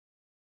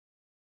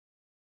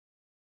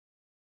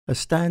A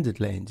standard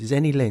lens is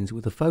any lens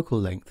with a focal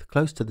length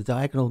close to the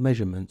diagonal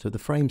measurement of the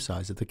frame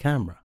size of the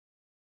camera.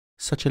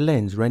 Such a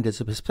lens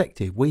renders a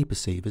perspective we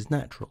perceive as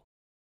natural.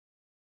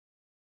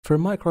 For a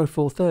micro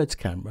four thirds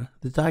camera,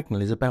 the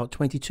diagonal is about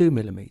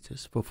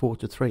 22mm for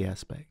 4:3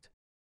 aspect,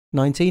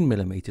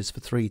 19mm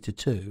for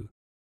 3:2,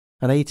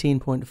 and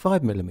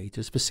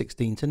 18.5mm for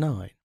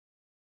 16:9.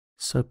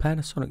 So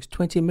Panasonic's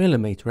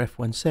 20mm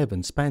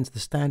f1.7 spans the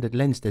standard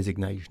lens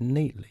designation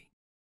neatly.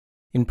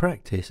 In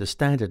practice, a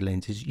standard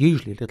lens is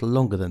usually a little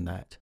longer than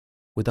that,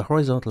 with a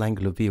horizontal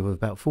angle of view of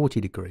about 40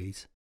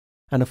 degrees,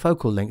 and a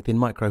focal length in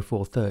micro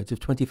four thirds of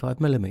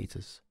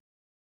 25mm.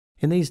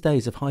 In these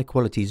days of high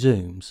quality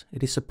zooms,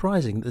 it is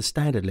surprising that the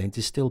standard lens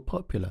is still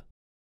popular,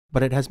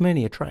 but it has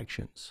many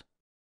attractions.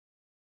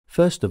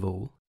 First of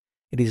all,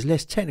 it is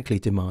less technically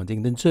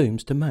demanding than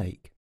zooms to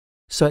make,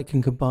 so it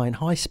can combine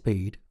high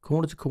speed,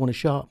 corner-to-corner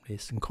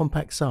sharpness and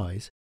compact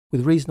size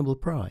with reasonable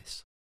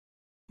price.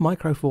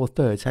 Micro Four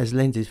Thirds has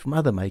lenses from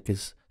other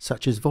makers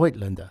such as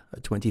Voigtlander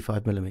at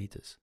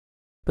 25mm,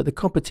 but the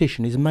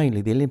competition is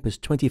mainly the Olympus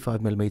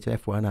 25mm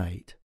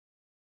f1.8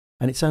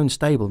 and its own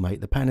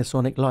stablemate the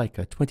Panasonic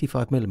Leica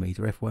 25mm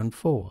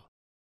f1.4.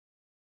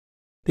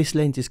 This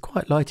lens is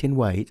quite light in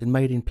weight and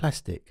made in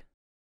plastic,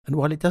 and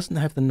while it doesn't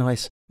have the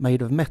nice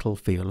made of metal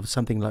feel of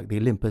something like the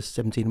Olympus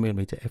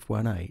 17mm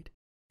f1.8,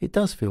 it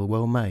does feel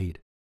well made,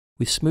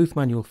 with smooth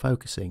manual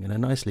focusing and a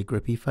nicely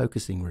grippy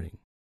focusing ring.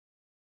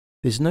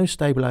 There's no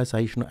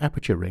stabilisation or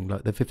aperture ring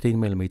like the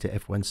 15mm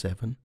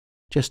f1.7,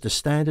 just a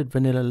standard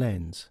vanilla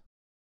lens.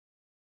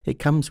 It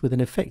comes with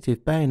an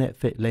effective bayonet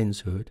fit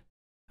lens hood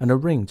and a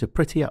ring to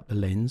pretty up the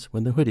lens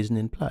when the hood isn't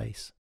in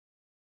place.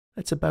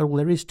 That's about all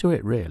there is to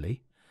it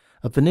really,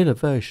 a vanilla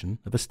version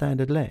of a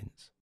standard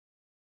lens.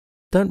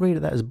 Don't read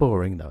that as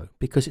boring though,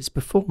 because its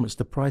performance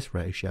to price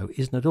ratio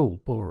isn't at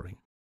all boring.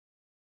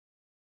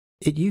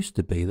 It used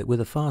to be that with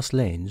a fast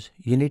lens,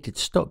 you needed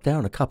to stop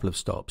down a couple of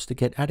stops to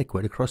get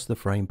adequate across the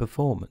frame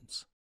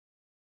performance.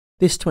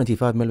 This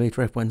 25mm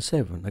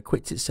f1.7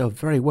 acquits itself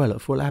very well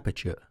at full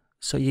aperture,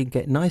 so you can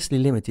get nicely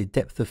limited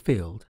depth of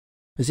field,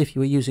 as if you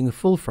were using a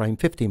full frame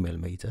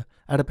 50mm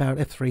at about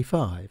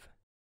f3.5.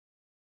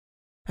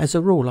 As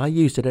a rule I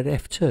used it at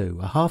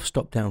f2, a half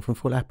stop down from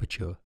full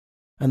aperture,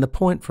 and the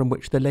point from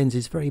which the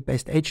lens's very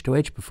best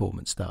edge-to-edge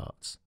performance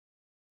starts,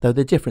 though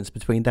the difference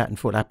between that and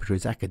full aperture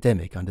is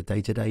academic under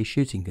day-to-day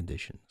shooting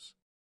conditions.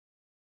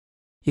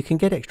 You can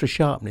get extra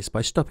sharpness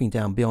by stopping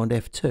down beyond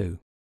f2,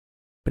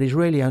 but is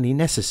really only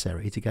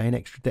necessary to gain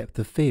extra depth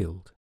of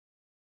field.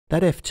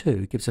 That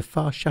f2 gives a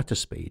fast shutter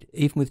speed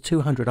even with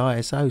 200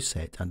 ISO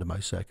set under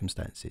most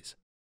circumstances,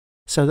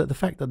 so that the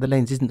fact that the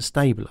lens isn't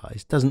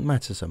stabilised doesn't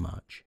matter so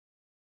much.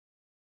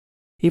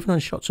 Even on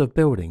shots of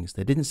buildings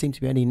there didn't seem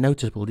to be any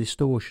noticeable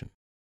distortion,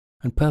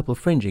 and purple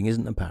fringing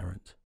isn't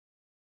apparent.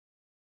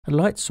 A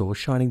light source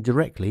shining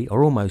directly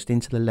or almost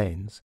into the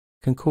lens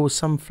can cause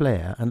some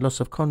flare and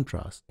loss of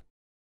contrast,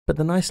 but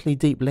the nicely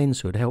deep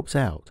lens hood helps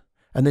out,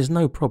 and there's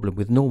no problem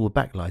with normal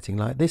backlighting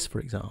like this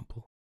for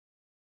example.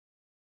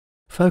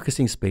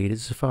 Focusing speed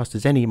is as fast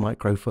as any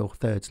micro four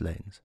thirds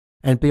lens,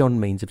 and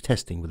beyond means of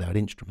testing without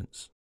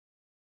instruments.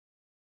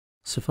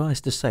 Suffice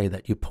to say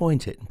that you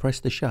point it and press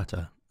the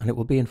shutter and it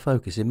will be in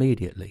focus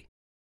immediately.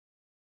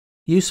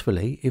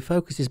 Usefully, it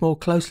focuses more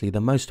closely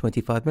than most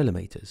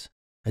 25mm,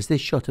 as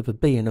this shot of a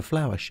bee in a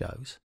flower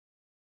shows,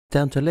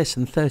 down to less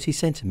than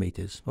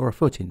 30cm, or a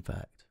foot in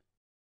fact.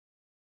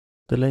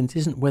 The lens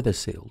isn't weather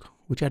sealed,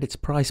 which at its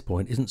price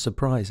point isn't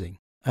surprising,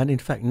 and in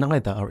fact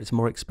neither are its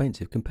more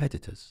expensive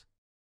competitors.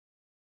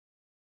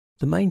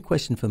 The main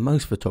question for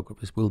most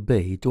photographers will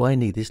be, do I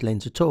need this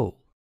lens at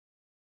all?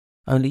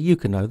 Only you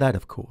can know that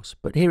of course,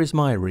 but here is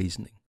my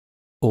reasoning,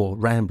 or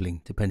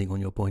rambling depending on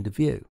your point of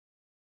view.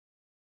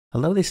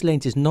 Although this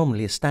lens is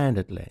nominally a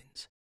standard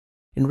lens,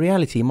 in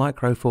reality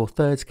micro four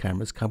thirds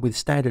cameras come with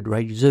standard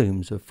range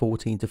zooms of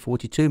 14 to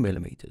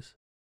 42mm,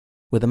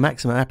 with a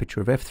maximum aperture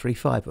of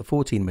f3.5 at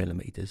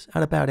 14mm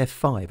and about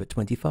f5 at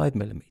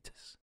 25mm.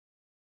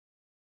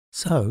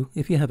 So,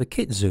 if you have a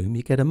kit zoom,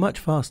 you get a much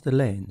faster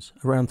lens,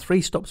 around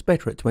 3 stops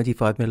better at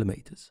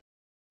 25mm,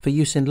 for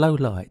use in low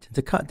light and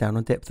to cut down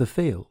on depth of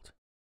field.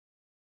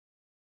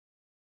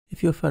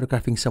 If you're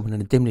photographing someone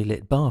in a dimly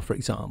lit bar, for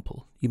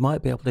example, you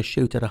might be able to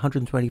shoot at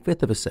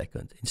 125th of a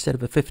second instead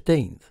of a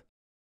 15th,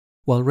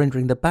 while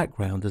rendering the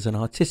background as an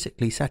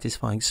artistically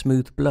satisfying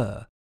smooth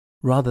blur,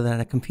 rather than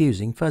a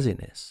confusing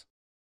fuzziness.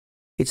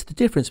 It's the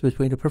difference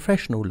between a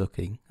professional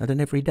looking and an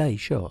everyday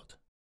shot.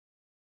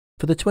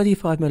 For the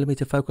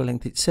 25mm focal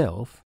length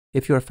itself,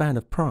 if you're a fan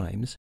of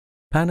primes,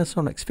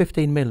 Panasonic's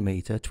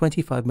 15mm,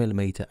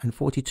 25mm and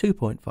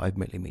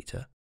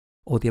 42.5mm,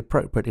 or the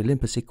appropriate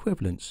Olympus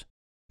equivalents,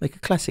 make a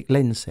classic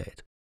lens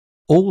set,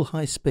 all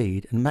high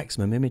speed and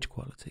maximum image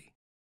quality.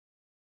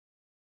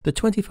 The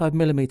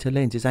 25mm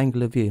lens's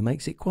angle of view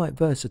makes it quite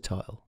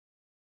versatile.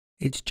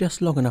 It's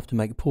just long enough to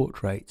make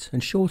portraits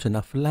and short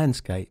enough for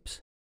landscapes,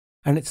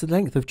 and it's the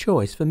length of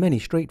choice for many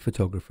street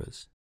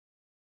photographers.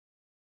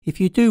 If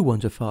you do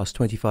want a fast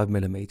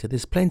 25mm,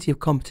 there's plenty of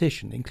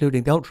competition,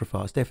 including the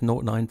ultra-fast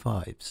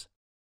f0.95s.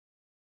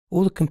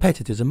 All the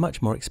competitors are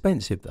much more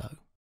expensive though.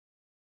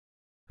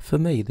 For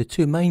me, the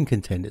two main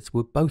contenders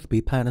would both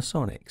be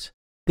Panasonics,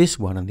 this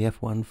one and the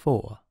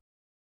f1.4.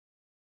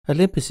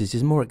 Olympus's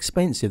is more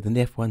expensive than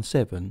the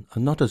f1.7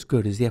 and not as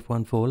good as the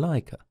f1.4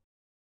 Leica.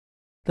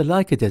 The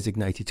Leica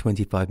designated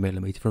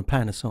 25mm from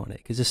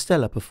Panasonic is a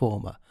stellar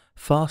performer,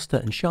 faster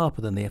and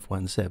sharper than the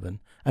f1.7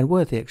 and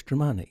worth the extra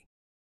money.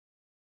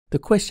 The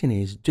question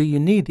is, do you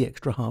need the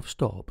extra half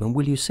stop and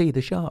will you see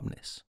the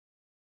sharpness?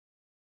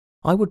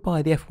 I would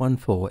buy the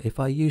f1.4 if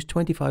I used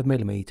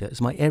 25mm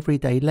as my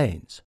everyday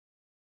lens,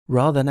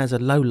 rather than as a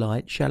low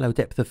light, shallow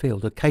depth of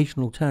field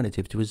occasional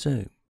alternative to a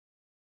zoom.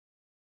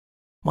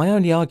 My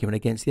only argument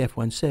against the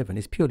f1.7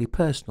 is purely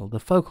personal, the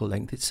focal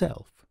length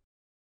itself.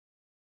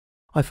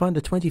 I find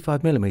the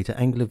 25mm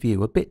angle of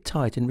view a bit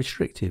tight and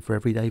restrictive for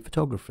everyday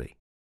photography,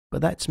 but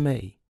that's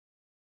me.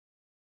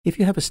 If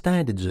you have a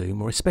standard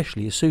zoom or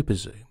especially a super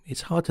zoom,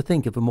 it's hard to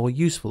think of a more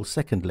useful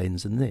second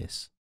lens than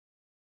this.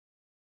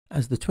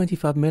 As the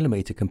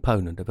 25mm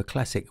component of a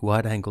classic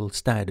wide-angle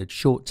standard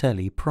short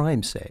telly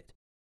prime set,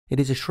 it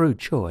is a shrewd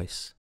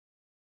choice.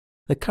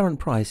 The current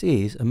price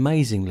is,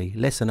 amazingly,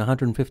 less than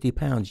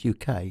 £150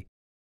 UK,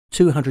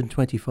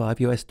 $225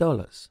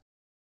 US.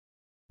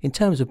 In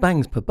terms of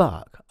bangs per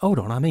buck, hold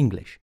on, I'm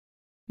English.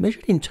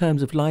 Measured in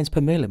terms of lines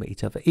per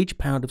millimetre for each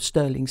pound of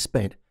sterling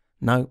spent,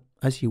 no,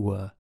 as you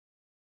were.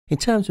 In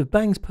terms of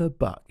bangs per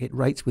buck, it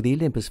rates with the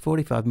Olympus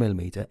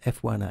 45mm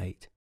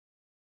f1.8.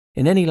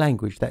 In any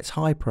language, that's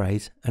high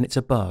praise and it's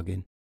a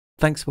bargain.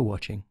 Thanks for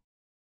watching.